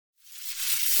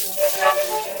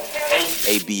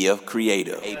ABF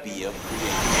Creative.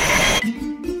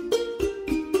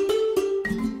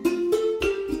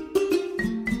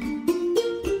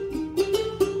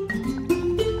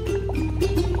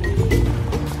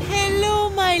 Hello,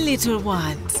 my little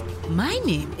ones. My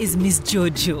name is Miss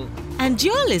Jojo, and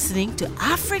you're listening to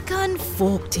African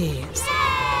Folk Tales.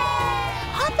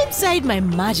 Hop inside my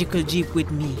magical jeep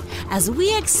with me as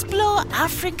we explore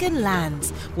African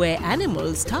lands where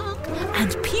animals talk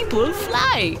and people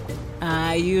fly.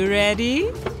 Are you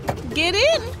ready? Get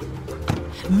in!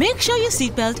 Make sure your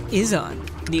seatbelt is on.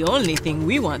 The only thing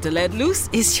we want to let loose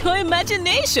is your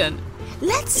imagination.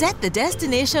 Let's set the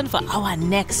destination for our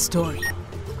next story.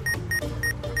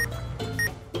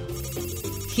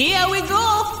 Here we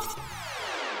go!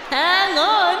 Hang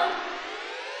on!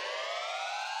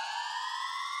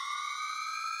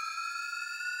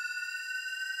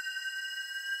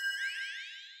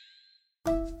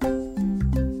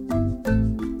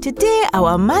 Today,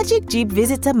 our magic jeep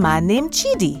visits a man named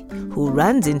Chidi, who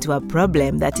runs into a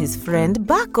problem that his friend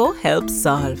Bako helps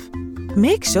solve.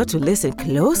 Make sure to listen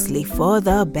closely for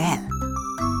the bell.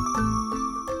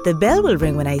 The bell will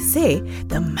ring when I say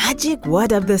the magic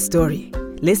word of the story.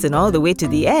 Listen all the way to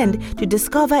the end to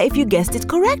discover if you guessed it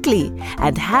correctly,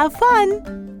 and have fun!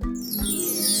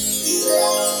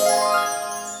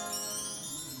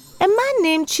 A man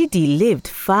named Chidi lived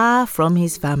far from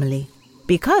his family.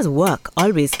 Because work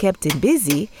always kept him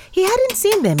busy, he hadn't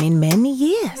seen them in many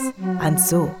years. And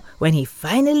so, when he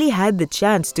finally had the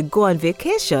chance to go on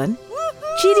vacation,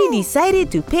 Chidi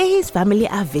decided to pay his family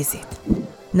a visit.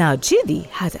 Now, Chidi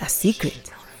had a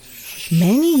secret.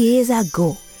 Many years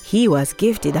ago, he was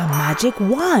gifted a magic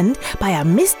wand by a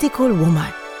mystical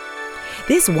woman.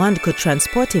 This wand could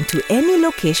transport him to any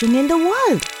location in the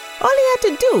world. All he had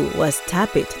to do was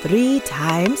tap it 3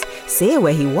 times, say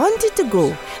where he wanted to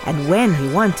go, and when he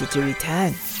wanted to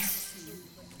return.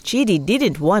 Chidi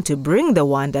didn't want to bring the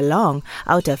wand along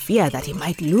out of fear that he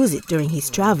might lose it during his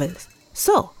travels.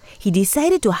 So, he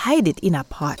decided to hide it in a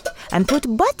pot and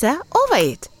put butter over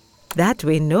it. That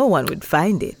way no one would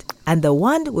find it, and the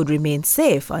wand would remain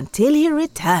safe until he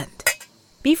returned.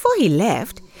 Before he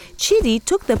left, Chidi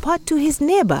took the pot to his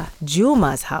neighbor,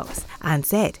 Juma's house, and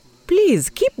said, "Please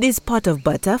keep this pot of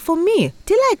butter for me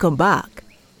till I come back."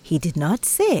 He did not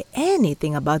say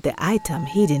anything about the item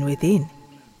hidden within.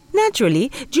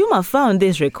 Naturally, Juma found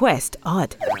this request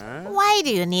odd. "Why do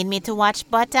you need me to watch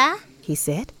butter?" he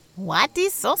said. "What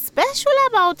is so special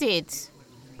about it?"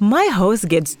 "My house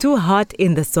gets too hot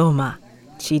in the summer,"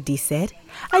 Chidi said.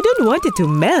 "I don't want it to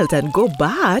melt and go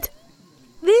bad."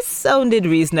 This sounded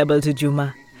reasonable to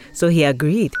Juma, so he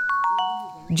agreed.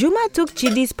 Juma took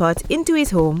Chidi's pot into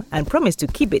his home and promised to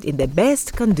keep it in the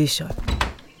best condition.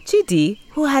 Chidi,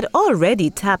 who had already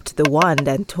tapped the wand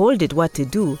and told it what to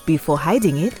do before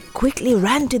hiding it, quickly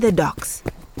ran to the docks.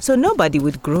 So nobody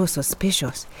would grow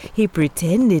suspicious, he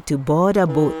pretended to board a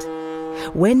boat.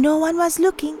 When no one was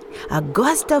looking, a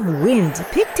gust of wind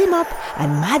picked him up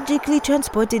and magically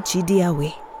transported Chidi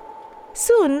away.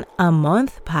 Soon, a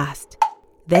month passed.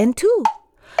 Then 2.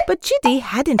 But Chidi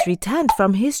hadn't returned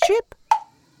from his trip.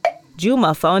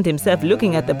 Juma found himself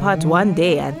looking at the pot one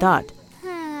day and thought,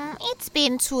 It's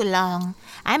been too long.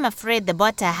 I'm afraid the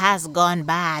butter has gone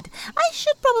bad. I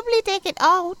should probably take it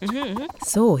out.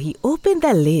 So he opened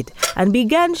the lid and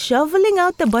began shoveling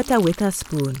out the butter with a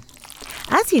spoon.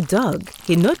 As he dug,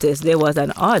 he noticed there was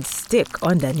an odd stick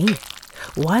underneath,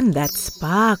 one that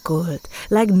sparkled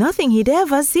like nothing he'd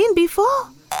ever seen before.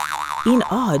 In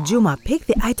awe, Juma picked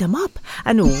the item up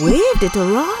and waved it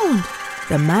around.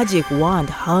 The magic wand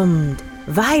hummed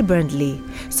vibrantly,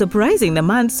 surprising the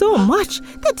man so much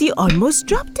that he almost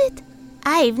dropped it.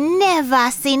 "I've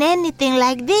never seen anything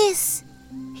like this,"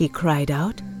 he cried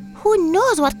out. "Who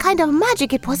knows what kind of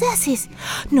magic it possesses?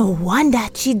 No wonder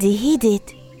Chidi hid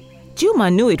it." Juma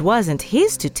knew it wasn't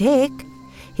his to take.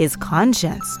 His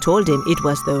conscience told him it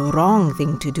was the wrong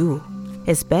thing to do,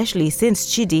 especially since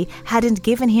Chidi hadn't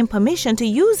given him permission to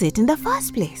use it in the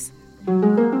first place.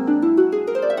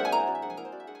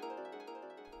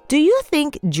 Do you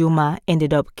think Juma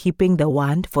ended up keeping the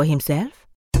wand for himself?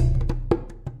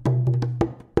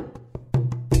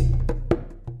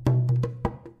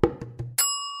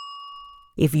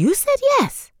 If you said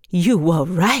yes, you were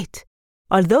right.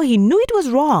 Although he knew it was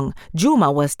wrong,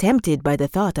 Juma was tempted by the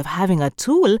thought of having a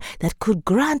tool that could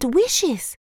grant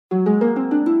wishes.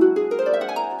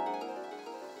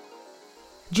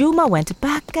 Juma went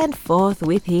back and forth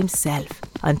with himself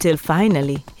until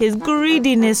finally his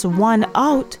greediness won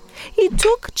out. He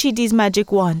took Chidi's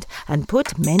magic wand and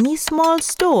put many small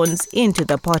stones into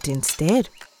the pot instead.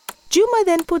 Juma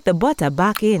then put the butter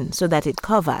back in so that it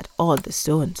covered all the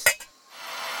stones.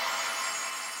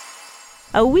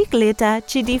 A week later,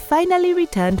 Chidi finally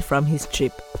returned from his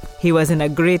trip. He was in a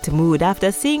great mood after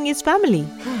seeing his family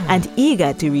and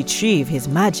eager to retrieve his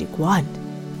magic wand.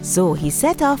 So he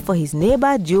set off for his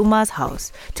neighbor Juma's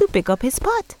house to pick up his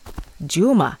pot.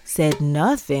 Juma said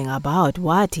nothing about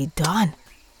what he'd done.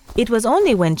 It was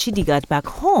only when Chidi got back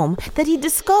home that he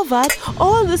discovered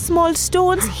all the small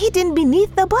stones hidden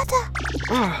beneath the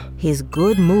butter. His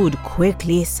good mood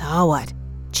quickly soured.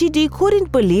 Chidi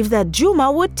couldn't believe that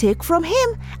Juma would take from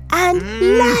him and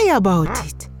lie about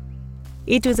it.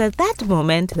 It was at that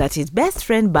moment that his best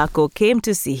friend Bako came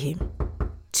to see him.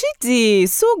 "Chidi,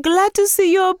 so glad to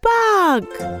see you're back,"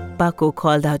 Bako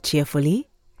called out cheerfully.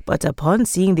 But upon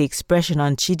seeing the expression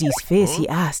on Chidi's face, he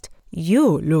asked,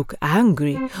 "You look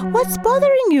angry. What's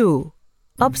bothering you?"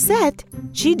 Upset,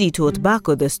 Chidi told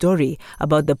Bako the story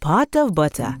about the pot of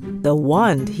butter, the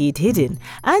wand he'd hidden,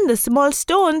 and the small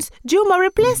stones Juma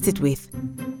replaced it with.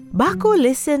 Bako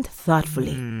listened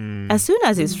thoughtfully. As soon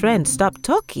as his friend stopped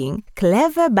talking,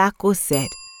 clever Bako said,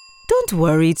 "Don't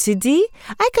worry, Chidi.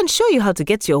 I can show you how to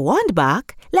get your wand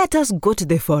back. Let us go to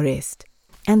the forest."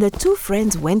 And the two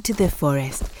friends went to the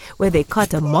forest, where they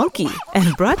caught a monkey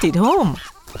and brought it home.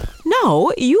 "Now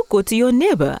you go to your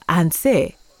neighbor and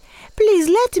say, 'Please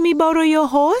let me borrow your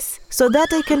horse so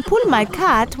that I can pull my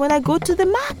cart when I go to the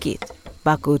market,'"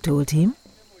 Bako told him.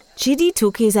 Chidi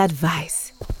took his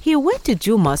advice. He went to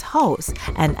Juma's house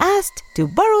and asked to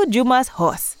borrow Juma's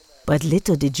horse. But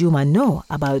little did Juma know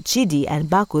about Chidi and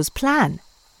Bako's plan.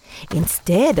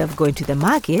 Instead of going to the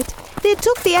market, they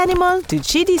took the animal to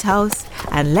Chidi's house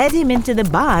and led him into the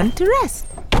barn to rest.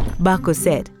 Bako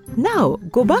said, "Now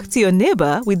go back to your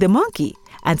neighbor with the monkey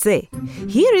and say,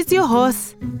 'Here is your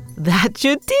horse.' That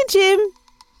should teach him."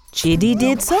 Chidi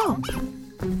did so.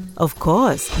 Of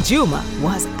course, Juma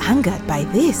was angered by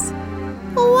this.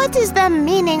 What is the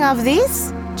meaning of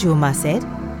this? Juma said,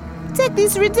 "Take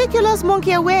this ridiculous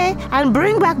monkey away and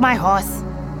bring back my horse."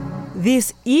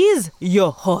 "This is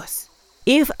your horse.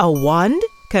 If a wand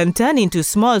can turn into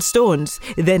small stones,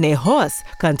 then a horse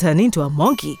can turn into a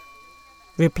monkey,"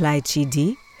 replied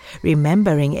Chidi,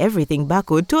 remembering everything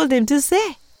Bako told him to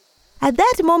say. At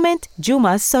that moment,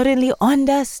 Juma suddenly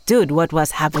understood what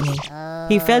was happening.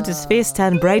 He felt his face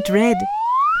turn bright red.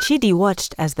 Chidi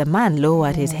watched as the man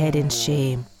lowered his head in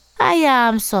shame. "I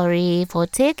am sorry for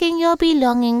taking your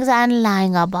belongings and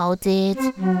lying about it,"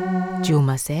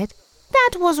 Juma said.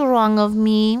 "That was wrong of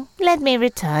me. Let me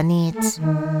return it."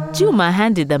 Juma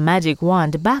handed the magic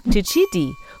wand back to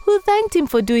Chidi, who thanked him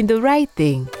for doing the right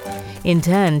thing. In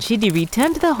turn, Chidi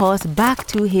returned the horse back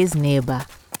to his neighbor.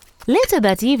 Later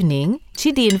that evening,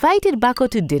 Chidi invited Bako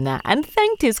to dinner and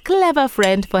thanked his clever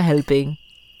friend for helping.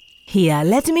 "Here,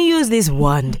 let me use this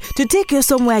wand to take you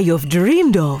somewhere you've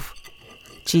dreamed of,"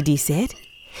 Chidi said.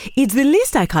 "It's the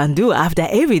least I can do after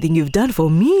everything you've done for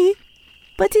me."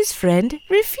 But his friend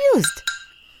refused.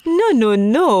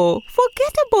 No,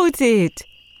 forget about it,"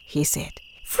 he said.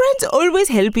 "Friends always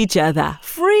help each other,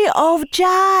 free of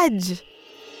charge."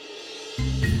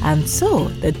 And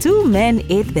so the two men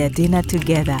ate their dinner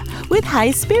together with high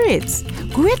spirits,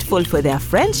 grateful for their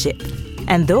friendship.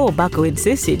 And though Bako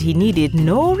insisted he needed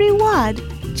no reward,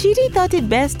 Chidi thought it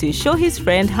best to show his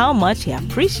friend how much he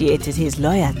appreciated his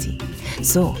loyalty.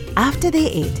 So after they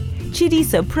ate, Chidi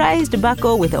surprised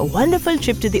Bako with a wonderful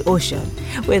trip to the ocean,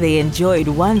 where they enjoyed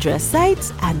wondrous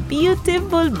sights and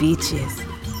beautiful beaches.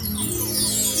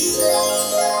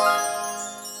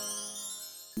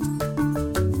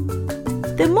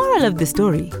 The moral of the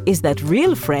story is that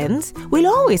real friends will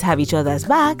always have each other's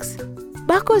backs.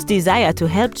 Bako's desire to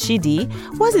help Chidi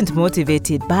wasn't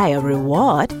motivated by a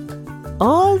reward.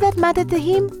 All that mattered to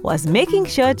him was making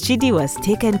sure Chidi was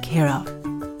taken care of.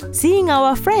 Seeing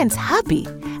our friends happy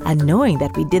and knowing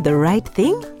that we did the right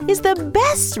thing is the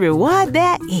best reward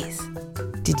there is.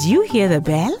 Did you hear the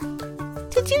bell?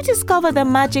 Did you discover the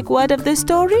magic word of the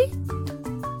story?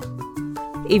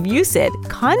 If you said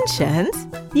conscience,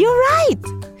 you're right.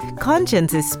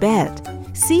 Conscience is spelled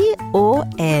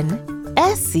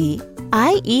C-O-N-S-C-I-E-N-C-E.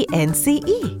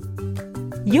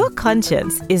 Your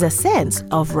conscience is a sense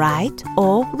of right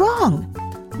or wrong.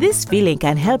 This feeling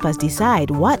can help us decide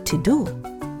what to do.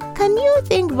 Can you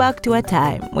think back to a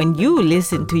time when you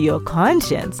listened to your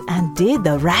conscience and did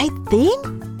the right thing?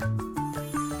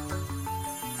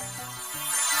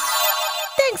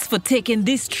 Thanks for taking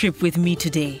this trip with me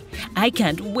today. I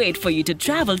can't wait for you to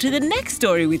travel to the next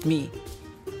story with me.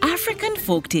 African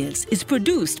Folktales is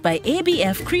produced by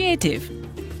ABF Creative.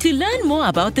 To learn more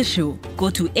about the show, go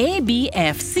to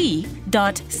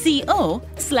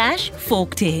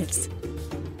abfc.co/folktales.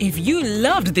 If you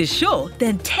loved this show,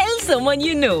 then tell someone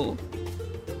you know.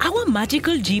 Our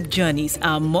magical Jeep journeys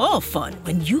are more fun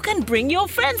when you can bring your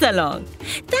friends along.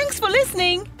 Thanks for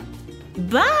listening.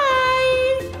 Bye!